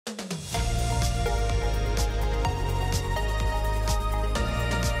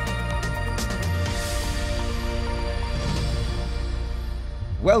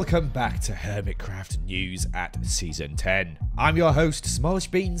Welcome back to Hermitcraft News at Season 10. I'm your host,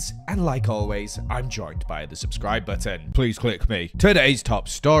 Smallishbeans, and like always, I'm joined by the subscribe button. Please click me. Today's top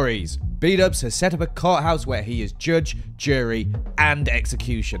stories. B-Dubs has set up a courthouse where he is judge, jury, and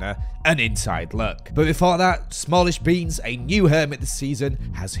executioner, an inside look. But before that, Smallishbeans, a new hermit this season,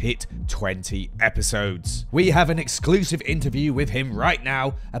 has hit 20 episodes. We have an exclusive interview with him right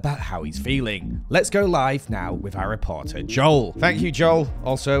now about how he's feeling. Let's go live now with our reporter, Joel. Thank you, Joel.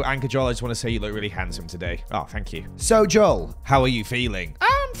 Also, Anchor Joel, I just want to say you look really handsome today. Oh, thank you. So, Joel, how are you feeling?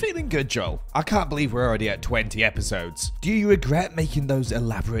 I'm feeling good, Joel. I can't believe we're already at 20 episodes. Do you regret making those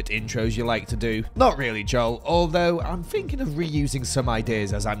elaborate intros you like to do? Not really, Joel, although I'm thinking of reusing some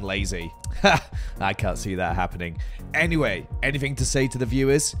ideas as I'm lazy. Ha, I can't see that happening. Anyway, anything to say to the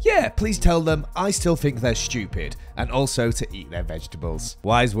viewers? Yeah, please tell them I still think they're stupid, and also to eat their vegetables.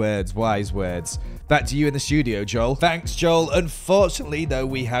 Wise words, wise words. Back to you in the studio, Joel. Thanks, Joel. Unfortunately, though,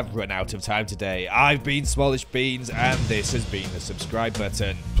 we have run out of time today. I've been Smallishbeans, and this has been the subscribe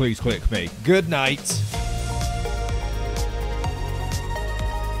button. Please click me. Good night.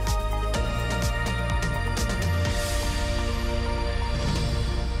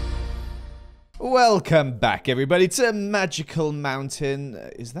 Welcome back, everybody, to Magical Mountain.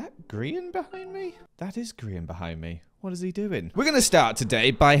 Is that Grian behind me? That is Grian behind me. What is he doing? We're going to start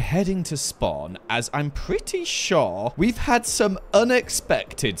today by heading to spawn, as I'm pretty sure we've had some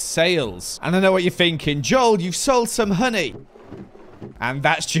unexpected sales. And I know what you're thinking. Joel, you've sold some honey. And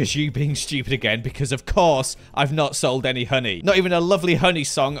that's just you being stupid again, because of course I've not sold any honey. Not even a lovely honey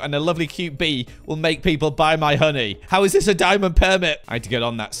song and a lovely cute bee will make people buy my honey. How is this a diamond permit? I had to get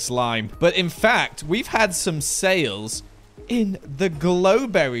on that slime. But in fact, we've had some sales in the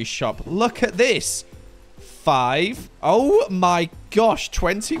Glowberry shop. Look at this. 5. Oh my gosh,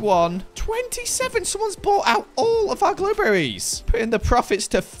 21. 27. Someone's bought out all of our glowberries. Putting the profits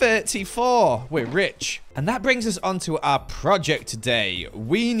to 34. We're rich. And that brings us on to our project today.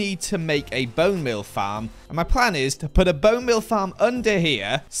 We need to make a bone meal farm. And my plan is to put a bone meal farm under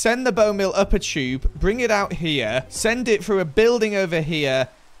here, send the bone meal up a tube, bring it out here, send it through a building over here,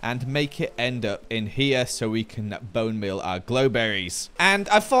 and make it end up in here so we can bone meal our glowberries. And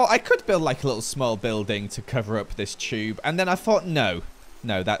I thought I could build like a little small building to cover up this tube. And then I thought, no,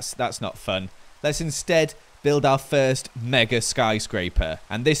 that's not fun. Let's instead build our first mega skyscraper.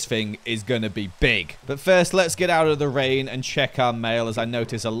 And this thing is going to be big. But first, let's get out of the rain and check our mail, as I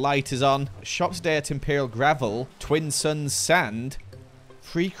notice a light is on. Shop today at Imperial Gravel, Twin Suns Sand.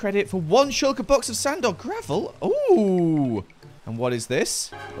 Free credit for 1 shulker box of sand or gravel. Ooh. And what is this?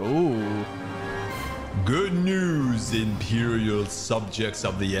 Ooh. Good news, Imperial subjects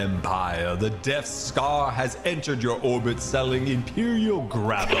of the Empire. The Death Star has entered your orbit selling Imperial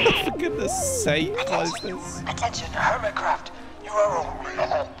gravel. For goodness sake, what is this? Attention, Hermitcraft. You are only a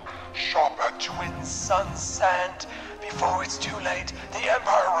hope. Shop at Twin Suns Sand. Before it's too late, the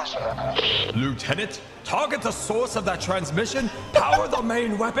Empire is over. Lieutenant, target the source of that transmission, power the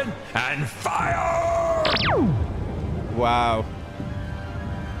main weapon, and fire! Wow.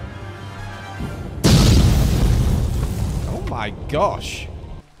 Oh my gosh.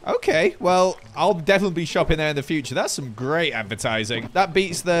 Okay, well, I'll definitely be shopping there in the future. That's some great advertising. That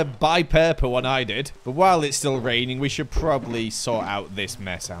beats the buy purple one I did. But while it's still raining, we should probably sort out this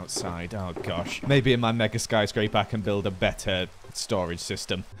mess outside. Oh gosh. Maybe in my mega skyscraper I can build a better storage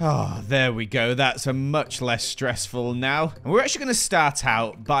system. Oh, there we go. That's a much less stressful now. And we're actually going to start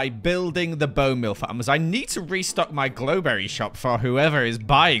out by building the bone meal farm, as I need to restock my glowberry shop for whoever is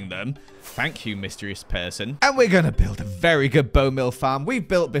buying them. Thank you, mysterious person. And we're going to build a very good bone meal farm we've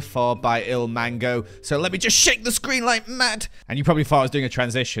built before by Il Mango. So let me just shake the screen like mad. And you probably thought I was doing a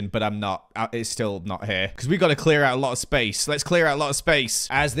transition, but I'm not. It's still not here, because we've got to clear out a lot of space. Let's clear out a lot of space,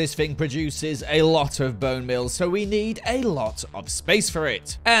 as this thing produces a lot of bone meal, so we need a lot of space for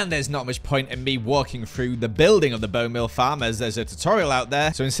it. And there's not much point in me walking through the building of the bone meal farm, as there's a tutorial out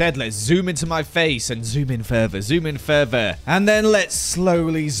there. So instead, let's zoom into my face and zoom in further, and then let's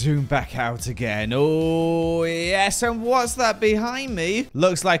slowly zoom back out again. Oh yes, and what's that behind me?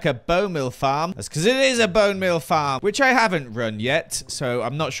 Looks like a bone meal farm. That's because it is a bone meal farm, which I haven't run yet, so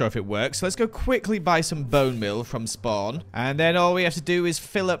I'm not sure if it works. So let's go quickly buy some bone meal from spawn, and then all we have to do is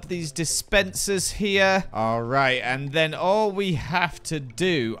fill up these dispensers here. All right, and then all we have to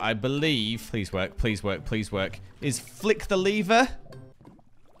do, I believe, please work, is flick the lever.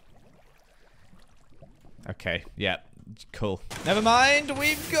 Okay, yeah. Cool. Never mind,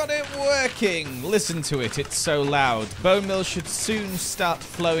 we've got it working. Listen to it, it's so loud. Bone meal should soon start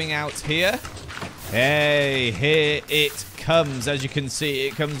flowing out here. Hey, here it comes. As you can see,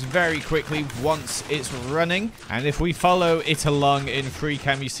 it comes very quickly once it's running. And if we follow it along in free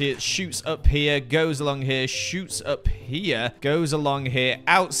cam, you see it shoots up here, goes along here, shoots up here, goes along here,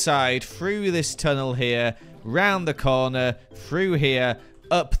 outside, through this tunnel here, round the corner, through here,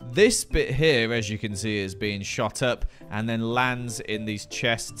 up this bit here, as you can see, is being shot up, and then lands in these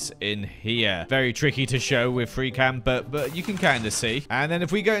chests in here. Very tricky to show with free cam, but you can kind of see. And then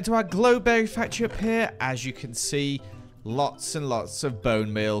if we go into our glowberry factory up here, as you can see, lots and lots of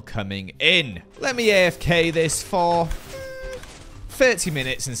bone meal coming in. Let me AFK this for 30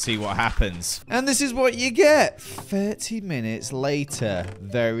 minutes and see what happens. And this is what you get 30 minutes later.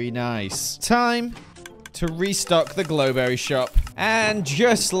 Very nice. Time to restock the glowberry shop. And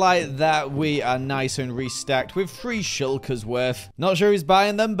just like that, we are nice and restacked with 3 shulkers worth. Not sure who's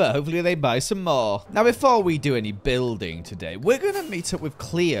buying them, but hopefully they buy some more. Now, before we do any building today, we're going to meet up with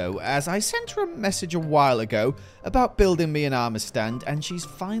Cleo, as I sent her a message a while ago about building me an armor stand, and she's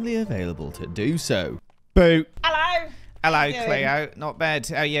finally available to do so. Boo. Hello. Hello, Cleo. Not bad.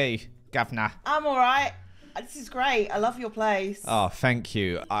 How are you, governor? I'm all right. This is great. I love your place. Oh, thank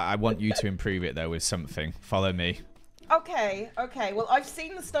you. I want you to improve it, though, with something. Follow me. Okay. Well, I've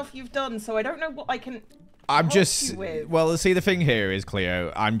seen the stuff you've done, so I don't know what I can help you with. Well, see, the thing here is,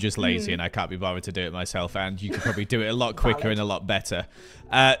 Cleo, I'm just lazy and I can't be bothered to do it myself, and you could probably do it a lot quicker and a lot better.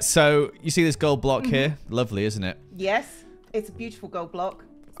 So, you see this gold block here? Lovely, isn't it? Yes. It's a beautiful gold block.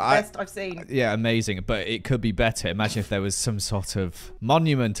 It's the best I've seen. Yeah, amazing. But it could be better. Imagine if there was some sort of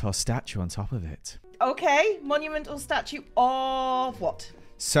monument or statue on top of it. Okay, monument or statue of what?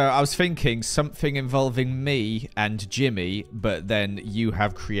 So I was thinking something involving me and Jimmy, but then you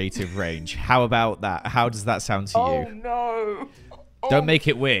have creative range. How about that? How does that sound to you? Oh, no. Don't make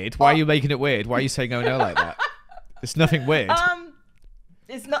it weird. Why are you making it weird? Why are you saying oh no like that? It's nothing weird.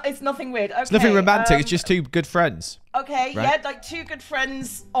 It's nothing weird. Okay, it's nothing romantic. It's just 2 good friends. Okay, right? Yeah, like 2 good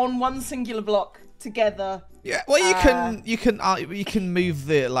friends on one singular block together. Yeah, well, you can move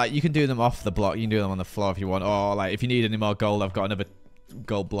the, like, you can do them off the block. You can do them on the floor if you want, or like if you need any more gold, I've got another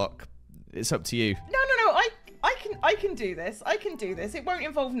gold block. It's up to you. No. I can do this. I can do this. It won't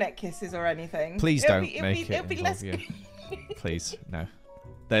involve neck kisses or anything. Please don't make it. It'll be less. Please, no.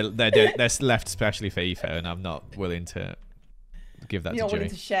 They're left especially for Aoife, and I'm not willing to give that You're to Jimmy.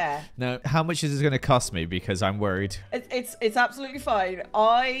 Willing to share. No. How much is it going to cost me? Because I'm worried. It's absolutely fine.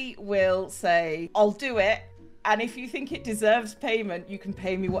 I will say I'll do it. And if you think it deserves payment, you can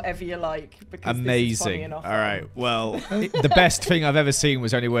pay me whatever you like. Because amazing. This is funny enough. All right. Well, the best thing I've ever seen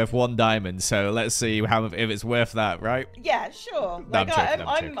was only worth 1 diamond. So let's see if it's worth that, right? Yeah, sure. No, like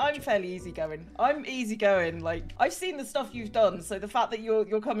I'm fairly easygoing. I'm easygoing. Like I've seen the stuff you've done, so the fact that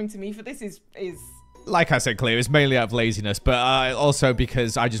you're coming to me for this is. Like I said, Cleo, it's mainly out of laziness, but also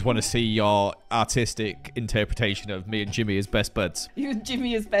because I just want to see your artistic interpretation of me and Jimmy as best buds. You and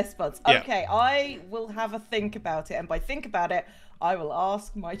Jimmy as best buds. Yeah. Okay, I will have a think about it, and by think about it, I will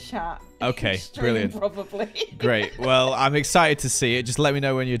ask my chat. Okay, brilliant. Probably. Great. Well, I'm excited to see it. Just let me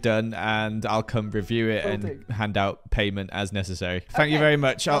know when you're done, and I'll come review it and hand out payment as necessary. Thank you very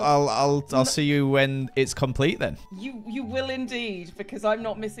much. I'll see you when it's complete then. You will indeed, because I'm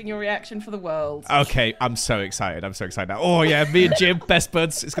not missing your reaction for the world. Okay, I'm so excited. I'm so excited now. Oh yeah, me and Jim, best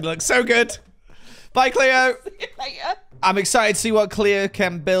buds. It's gonna look so good. Bye, Cleo. See you later. I'm excited to see what Cleo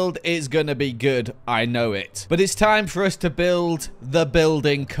can build. It's gonna be good, I know it. But it's time for us to build the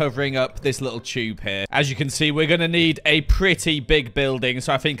building covering up this little tube here. As you can see, we're gonna need a pretty big building,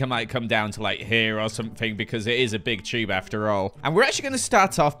 so I think I might come down to like here or something, because it is a big tube after all. And we're actually gonna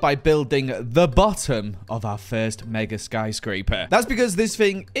start off by building the bottom of our first mega skyscraper. That's because this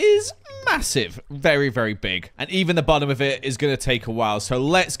thing is massive, very, very big. And even the bottom of it is gonna take a while. So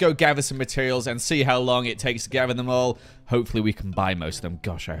let's go gather some materials and see how long it takes to gather them all. Hopefully we can buy most of them.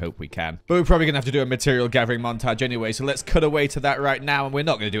 Gosh, I hope we can. But we're probably going to have to do a material gathering montage anyway, so let's cut away to that right now, and we're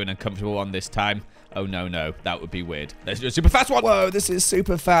not going to do an uncomfortable one this time. Oh, no. That would be weird. Let's do a super fast one. Whoa, this is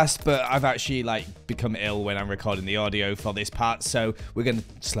super fast, but I've actually, like, become ill when I'm recording the audio for this part, so we're going to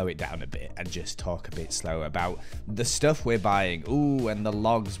slow it down a bit and just talk a bit slow about the stuff we're buying. Ooh, and the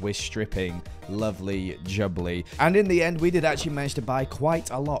logs we're stripping. Lovely jubbly. And in the end, we did actually manage to buy quite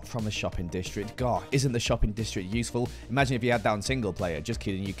a lot from the shopping district. God, isn't the shopping district useful? Imagine if you had that on single player. Just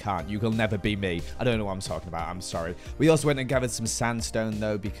kidding, you can't. You will never be me. I don't know what I'm talking about. I'm sorry. We also went and gathered some sandstone,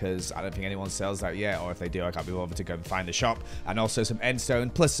 though, because I don't think anyone sells that yet, or if they do, I can't be bothered to go and find the shop. And also some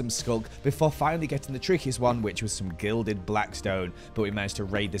endstone, plus some skulk, before finally getting the trickiest one, which was some gilded blackstone. But we managed to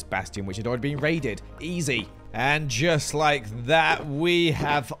raid this bastion, which had already been raided. Easy. And just like that, we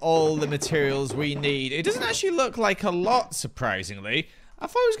have all the materials we need. It doesn't actually look like a lot, surprisingly. I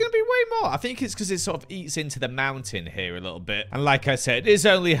thought it was going to be way more. I think it's because it sort of eats into the mountain here a little bit. And like I said, it's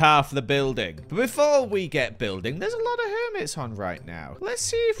only half the building. But before we get building, there's a lot of hermits on right now. Let's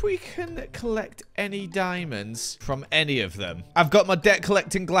see if we can collect any diamonds from any of them. I've got my debt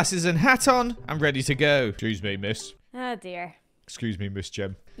collecting glasses and hat on. I'm ready to go. Excuse me, miss. Oh, dear. Excuse me, Miss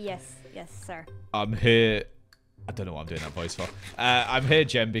Gem. Yes, sir. I'm here. I don't know what I'm doing that voice for. I'm here,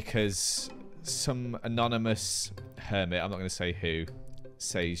 Gem, because some anonymous hermit, I'm not going to say who,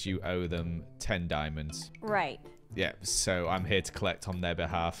 says you owe them 10 diamonds. Right. Yeah, so I'm here to collect on their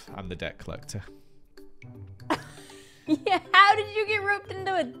behalf. I'm the debt collector. Yeah, how did you get roped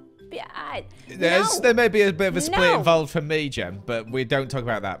into it? There may be a bit of a split involved for me, Gem, but we don't talk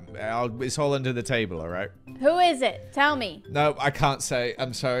about that. It's all under the table, all right? Who is it? Tell me. No, I can't say.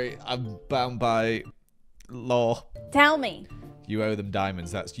 I'm sorry. I'm bound by law. Tell me. You owe them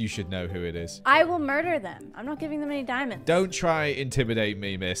diamonds. You should know who it is. I will murder them. I'm not giving them any diamonds. Don't try intimidate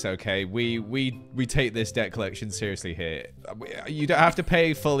me, miss, okay? We take this debt collection seriously here. You don't have to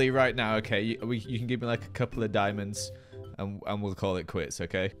pay fully right now, okay? You can give me like a couple of diamonds and we'll call it quits,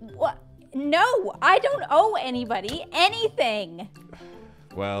 okay? What? No, I don't owe anybody anything.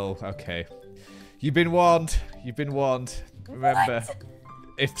 Well, okay. You've been warned. You've been warned. Remember,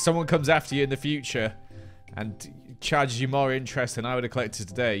 if someone comes after you in the future and charges you more interest than I would have collected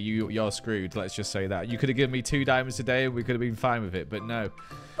today, you're screwed. Let's just say that. You could have given me 2 diamonds today and we could have been fine with it, but no.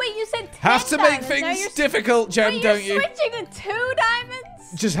 Wait, you said 10 have to diamonds. make things difficult, Gem, don't you? You're switching to 2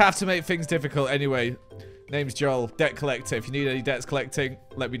 diamonds? Just have to make things difficult. Anyway, name's Joel, debt collector. If you need any debts collecting,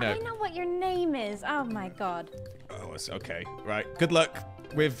 let me know. I know what your name is. Oh my god. Oh, it's okay. Right. Good luck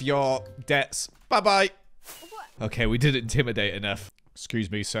with your debts. Bye-bye. Okay, we didn't intimidate enough. Excuse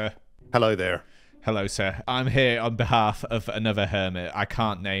me, sir. Hello there. Hello, sir. I'm here on behalf of another hermit. I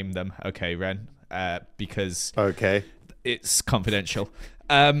can't name them, okay, Ren, because it's confidential.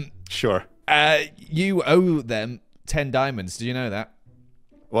 Sure. You owe them 10 diamonds. Do you know that?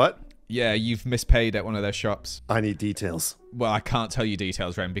 What? Yeah, you've mispaid at one of their shops. I need details. Well, I can't tell you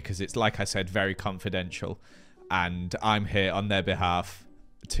details, Ren, because it's, like I said, very confidential. And I'm here on their behalf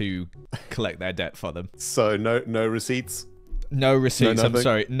to collect their debt for them. So no receipts? No receipts, I'm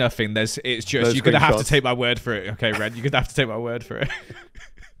sorry, nothing. It's just, you're going to have to take my word for it, okay, Ren? You're going to have to take my word for it.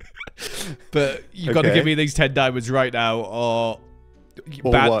 But you've got to give me these 10 diamonds right now, or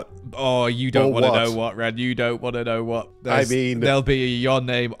what? Oh, you don't want to know what, Ren. You don't want to know what. There'll be your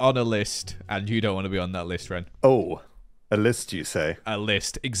name on a list, and you don't want to be on that list, Ren. Oh, a list, you say? A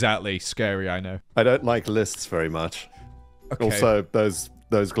list, exactly. Scary, I know. I don't like lists very much. Okay. Also, those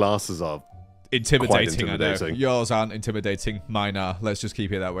glasses are intimidating, I know. Yours aren't intimidating, mine are. Let's just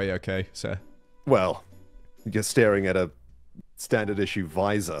keep it that way, okay, sir? Well, you're staring at a standard issue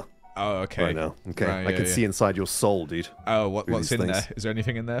visor. Oh, okay. Right now. Okay. Right, I can see inside your soul, dude. Oh, what's in there? Is there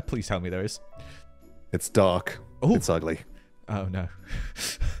anything in there? Please tell me there is. It's dark. Ooh. It's ugly. Oh, no.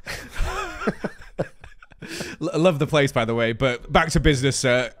 I love the place, by the way, but back to business,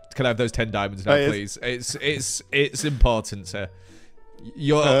 sir. Can I have those 10 diamonds now, please? It's important, sir.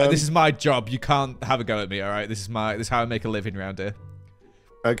 This is my job. You can't have a go at me, all right? This is how I make a living around here.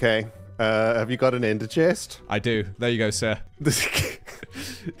 Okay. Have you got an ender chest? I do. There you go, sir.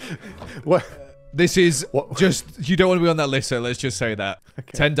 What? This is just, you don't want to be on that list, sir. Let's just say that.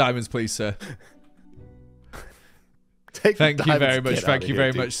 Okay. 10 diamonds, please, sir. Thank you very much. Thank you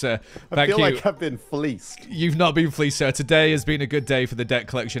very much, sir. I feel like I've been fleeced. You've not been fleeced, sir. Today has been a good day for the debt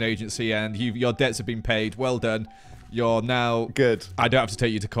collection agency, and your debts have been paid. Well done. You're now good. I don't have to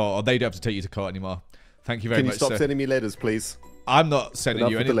take you to court, or they don't have to take you to court anymore. Thank you very much, sir. Can you stop sending me letters, please? I'm not sending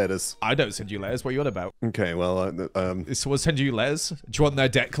you any letters. I don't send you letters. What are you on about? Okay, well, Is someone send you letters? Do you want their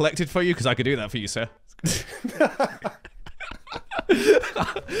debt collected for you? Because I could do that for you, sir.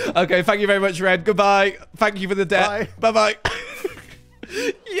 Okay, thank you very much, Red. Goodbye. Thank you for the debt. Bye-bye.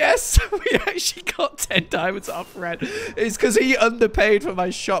 Yes, we actually got 10 diamonds off Red. It's because he underpaid for my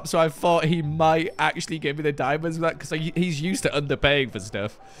shop, so I thought he might actually give me the diamonds because he's used to underpaying for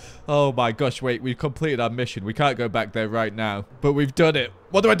stuff. Oh my gosh, wait, we've completed our mission. We can't go back there right now, but we've done it.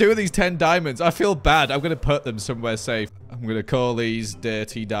 What do I do with these 10 diamonds? I feel bad. I'm going to put them somewhere safe. I'm going to call these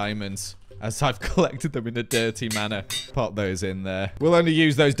dirty diamonds, as I've collected them in a dirty manner. Pop those in there. We'll only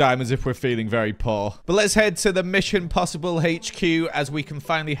use those diamonds if we're feeling very poor. But let's head to the Mission Possible HQ as we can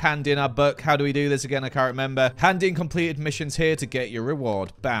finally hand in our book. How do we do this again? I can't remember. Hand in completed missions here to get your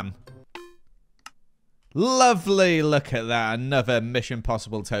reward. Bam. Lovely. Look at that. Another Mission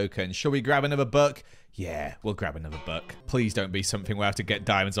Impossible token. Shall we grab another book? Yeah, we'll grab another book. Please don't be something where I have to get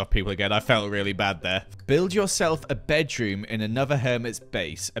diamonds off people again. I felt really bad there. Build yourself a bedroom in another hermit's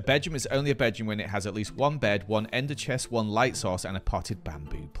base. A bedroom is only a bedroom when it has at least one bed, one ender chest, one light source, and a potted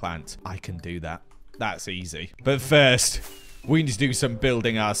bamboo plant. I can do that. That's easy. But first, we need to do some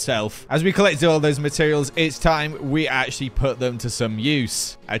building ourselves. As we collected all those materials, it's time we actually put them to some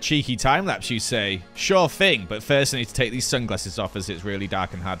use. A cheeky time lapse, you say? Sure thing, but first I need to take these sunglasses off as it's really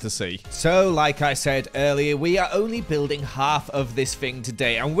dark and hard to see. So, like I said earlier, we are only building half of this thing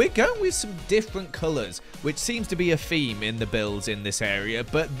today, and we're going with some different colors, which seems to be a theme in the builds in this area,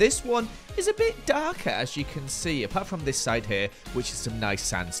 but this one is a bit darker, as you can see, apart from this side here, which is some nice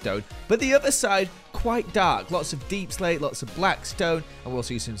sandstone. But the other side, quite dark. Lots of deep slate, lots of black stone, and we're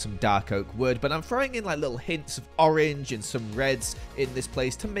also using some dark oak wood. But I'm throwing in like little hints of orange and some reds in this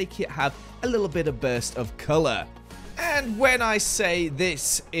place to make it have a little bit of burst of color. And when I say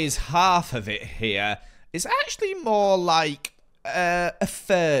this is half of it here, it's actually more like a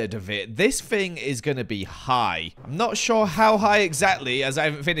third of it. This thing is going to be high. I'm not sure how high exactly, as I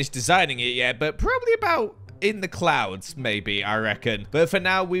haven't finished designing it yet, but probably about in the clouds, maybe, I reckon. But for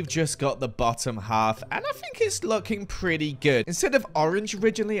now, we've just got the bottom half, and I think it's looking pretty good. Instead of orange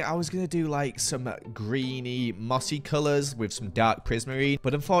originally, I was going to do like some greeny, mossy colors with some dark prismarine,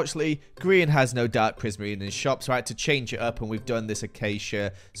 but unfortunately, green has no dark prismarine in the shop, so I had to change it up, and we've done this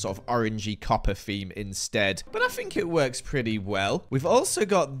acacia sort of orangey copper theme instead. But I think it works pretty well. We've also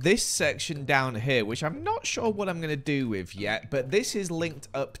got this section down here, which I'm not sure what I'm going to do with yet, but this is linked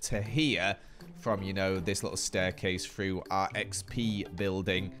up to here from, you know, this little staircase through our XP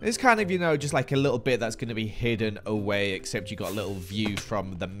building. It's kind of, you know, just like a little bit that's going to be hidden away, except you got a little view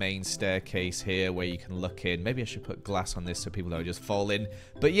from the main staircase here where you can look in. Maybe I should put glass on this so people don't just fall in.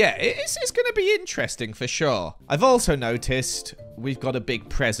 But yeah, it's going to be interesting for sure. I've also noticed we've got a big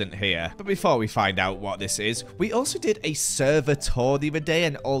present here. But before we find out what this is, we also did a server tour the other day,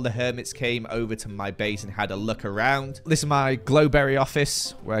 and all the hermits came over to my base and had a look around. This is my glowberry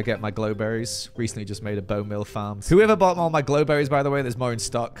office where I get my glowberries. Recently just made a Bonemeal farm. Whoever bought all my glowberries, by the way, there's more in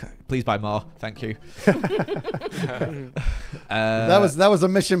stock. Please buy more. Thank you. That was a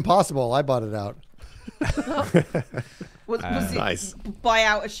Mission Impossible. I bought it out. Was it nice. buy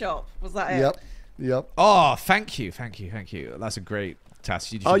out a shop? Was that it? Yep. Oh, thank you. That's a great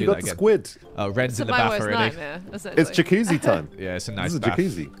task. You Oh, should you do got that the again. squid. Oh, Ren's in the my bath worst already. nightmare, It's essentially. jacuzzi time. Yeah, it's a nice This is a bath.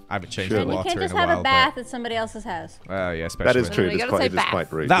 jacuzzi. I haven't changed Sure. the And you water can't in just a have while. a bath at somebody else's house. Well, yeah, especially That is when- true. You It is gotta quite, say it is bath.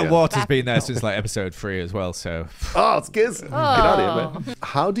 quite rude. That yeah. water's been there since like episode 3 as well, so. Oh, it's Giz. Get out of here, man.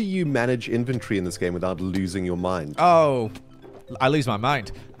 How do you manage inventory in this game without losing your mind? Oh, I lose my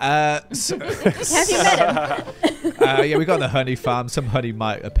mind. So, Have you met him? yeah, we got the honey farm. Some honey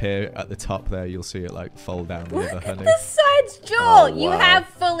might appear at the top there. You'll see it like fall down the other honey. The signs, Joel. Oh, You wow. have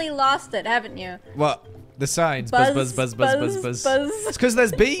fully lost it, haven't you? What? The signs. Buzz, Buzz, buzz, buzz, buzz, buzz, buzz. It's because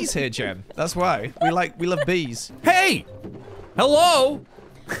there's bees here, Jen. That's why. We love bees. Hey! Hello!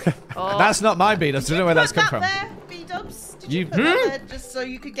 That's not my bee. I don't know where that's come Put from. that there, B-dubs? Did You- you put that there just so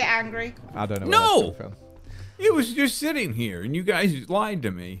you could get angry? I don't know where No! that's come from. It was just sitting here, and you guys lied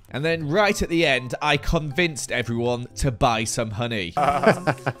to me. And then right at the end, I convinced everyone to buy some honey.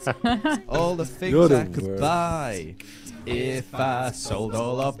 All the things Good I could word. buy if I sold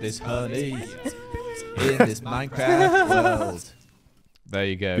all of this honey in this Minecraft world. There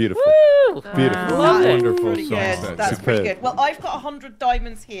you go. Beautiful. Beautiful. Wonderful Pretty song. good. That's Superb. pretty good. Well, I've got 100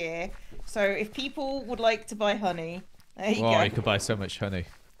 diamonds here, so if people would like to buy honey, there you Oh, go. you could buy so much honey.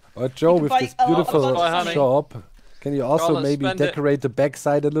 Joe, can with buy this a lot of beautiful honey. shop, can you also Charlotte, maybe spend it. decorate the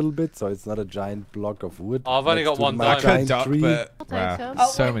backside a little bit so it's not a giant block of wood? Oh, I've only next got to one my diamond. giant Duck, tree? but I'll take wow, some.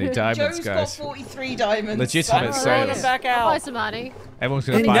 Oh, so many diamonds, Joe's guys. got 43 diamonds. Legitimate so- sales. them back I'll buy out. some honey. Everyone's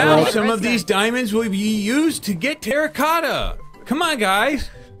gonna And buy now one. some of these diamonds will be used to get terracotta. Come on, guys.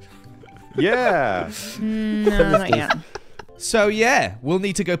 Yeah. No, not yet. So yeah, we'll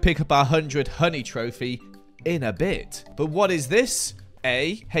need to go pick up our 100 honey trophy in a bit. But what is this?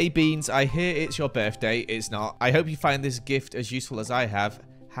 Hey Beans, I hear it's your birthday. It's not. I hope you find this gift as useful as I have.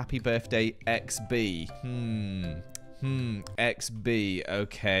 Happy birthday, XB. XB,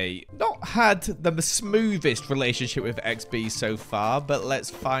 okay. Not had the smoothest relationship with XB so far, but let's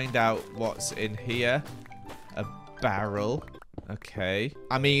find out what's in here. A barrel. Okay.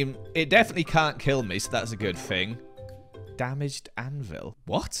 I mean, it definitely can't kill me, so that's a good thing. Damaged anvil.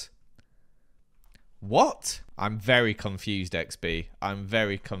 What? What? I'm very confused, XB. I'm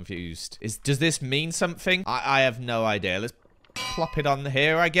very confused. Does this mean something? I have no idea. plop it on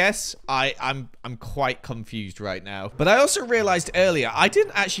here, I guess. I'm quite confused right now. But I also realized earlier, I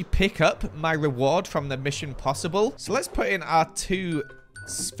didn't actually pick up my reward from the Mission Possible. So let's put in our 2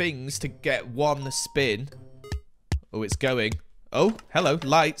 things to get 1 spin. Oh, it's going. Oh, hello,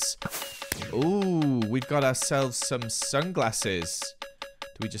 lights. Ooh, we've got ourselves some sunglasses. Do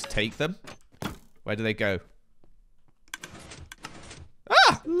we just take them? Where do they go?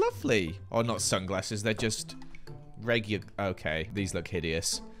 Ah, lovely. Oh, not sunglasses. They're just regular. Okay, these look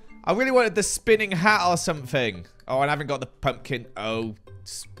hideous. I really wanted the spinning hat or something. Oh, and I haven't got the pumpkin. Oh,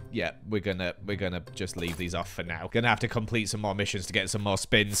 yeah, we're gonna just leave these off for now. Gonna have to complete some more missions to get some more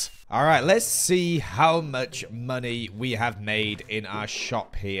spins. All right, let's see how much money we have made in our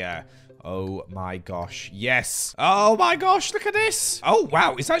shop here. Oh my gosh, yes. Oh my gosh, look at this. Oh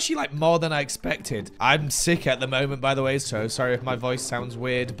wow, it's actually like more than I expected. I'm sick at the moment, by the way, so sorry if my voice sounds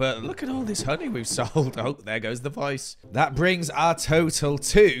weird, but look at all this honey we've sold. Oh, there goes the voice. That brings our total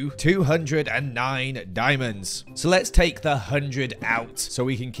to 209 diamonds. So let's take the 100 out so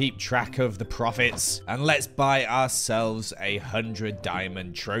we can keep track of the profits, and let's buy ourselves a 100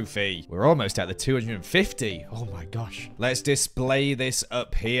 diamond trophy. We're almost at the 250. Oh my gosh. Let's display this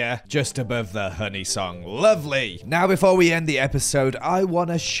up here, just above the honey song. Lovely. Now, before we end the episode, I want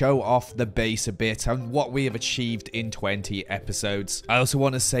to show off the base a bit and what we have achieved in 20 episodes. I also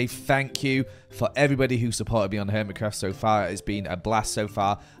want to say thank you for everybody who supported me on Hermitcraft so far. It's been a blast so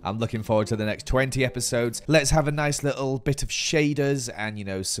far. I'm looking forward to the next 20 episodes. Let's have a nice little bit of shaders and, you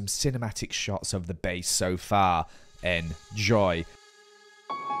know, some cinematic shots of the base so far. Enjoy.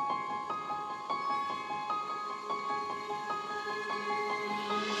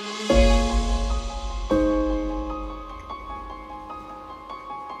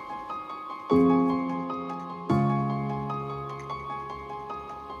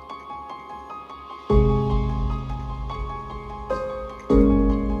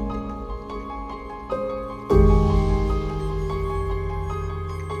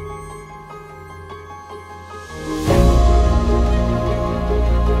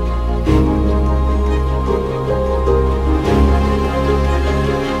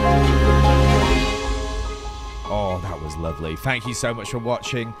 Lovely. Thank you so much for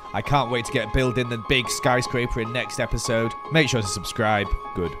watching. I can't wait to get building the big skyscraper in next episode. Make sure to subscribe.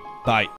 Goodbye.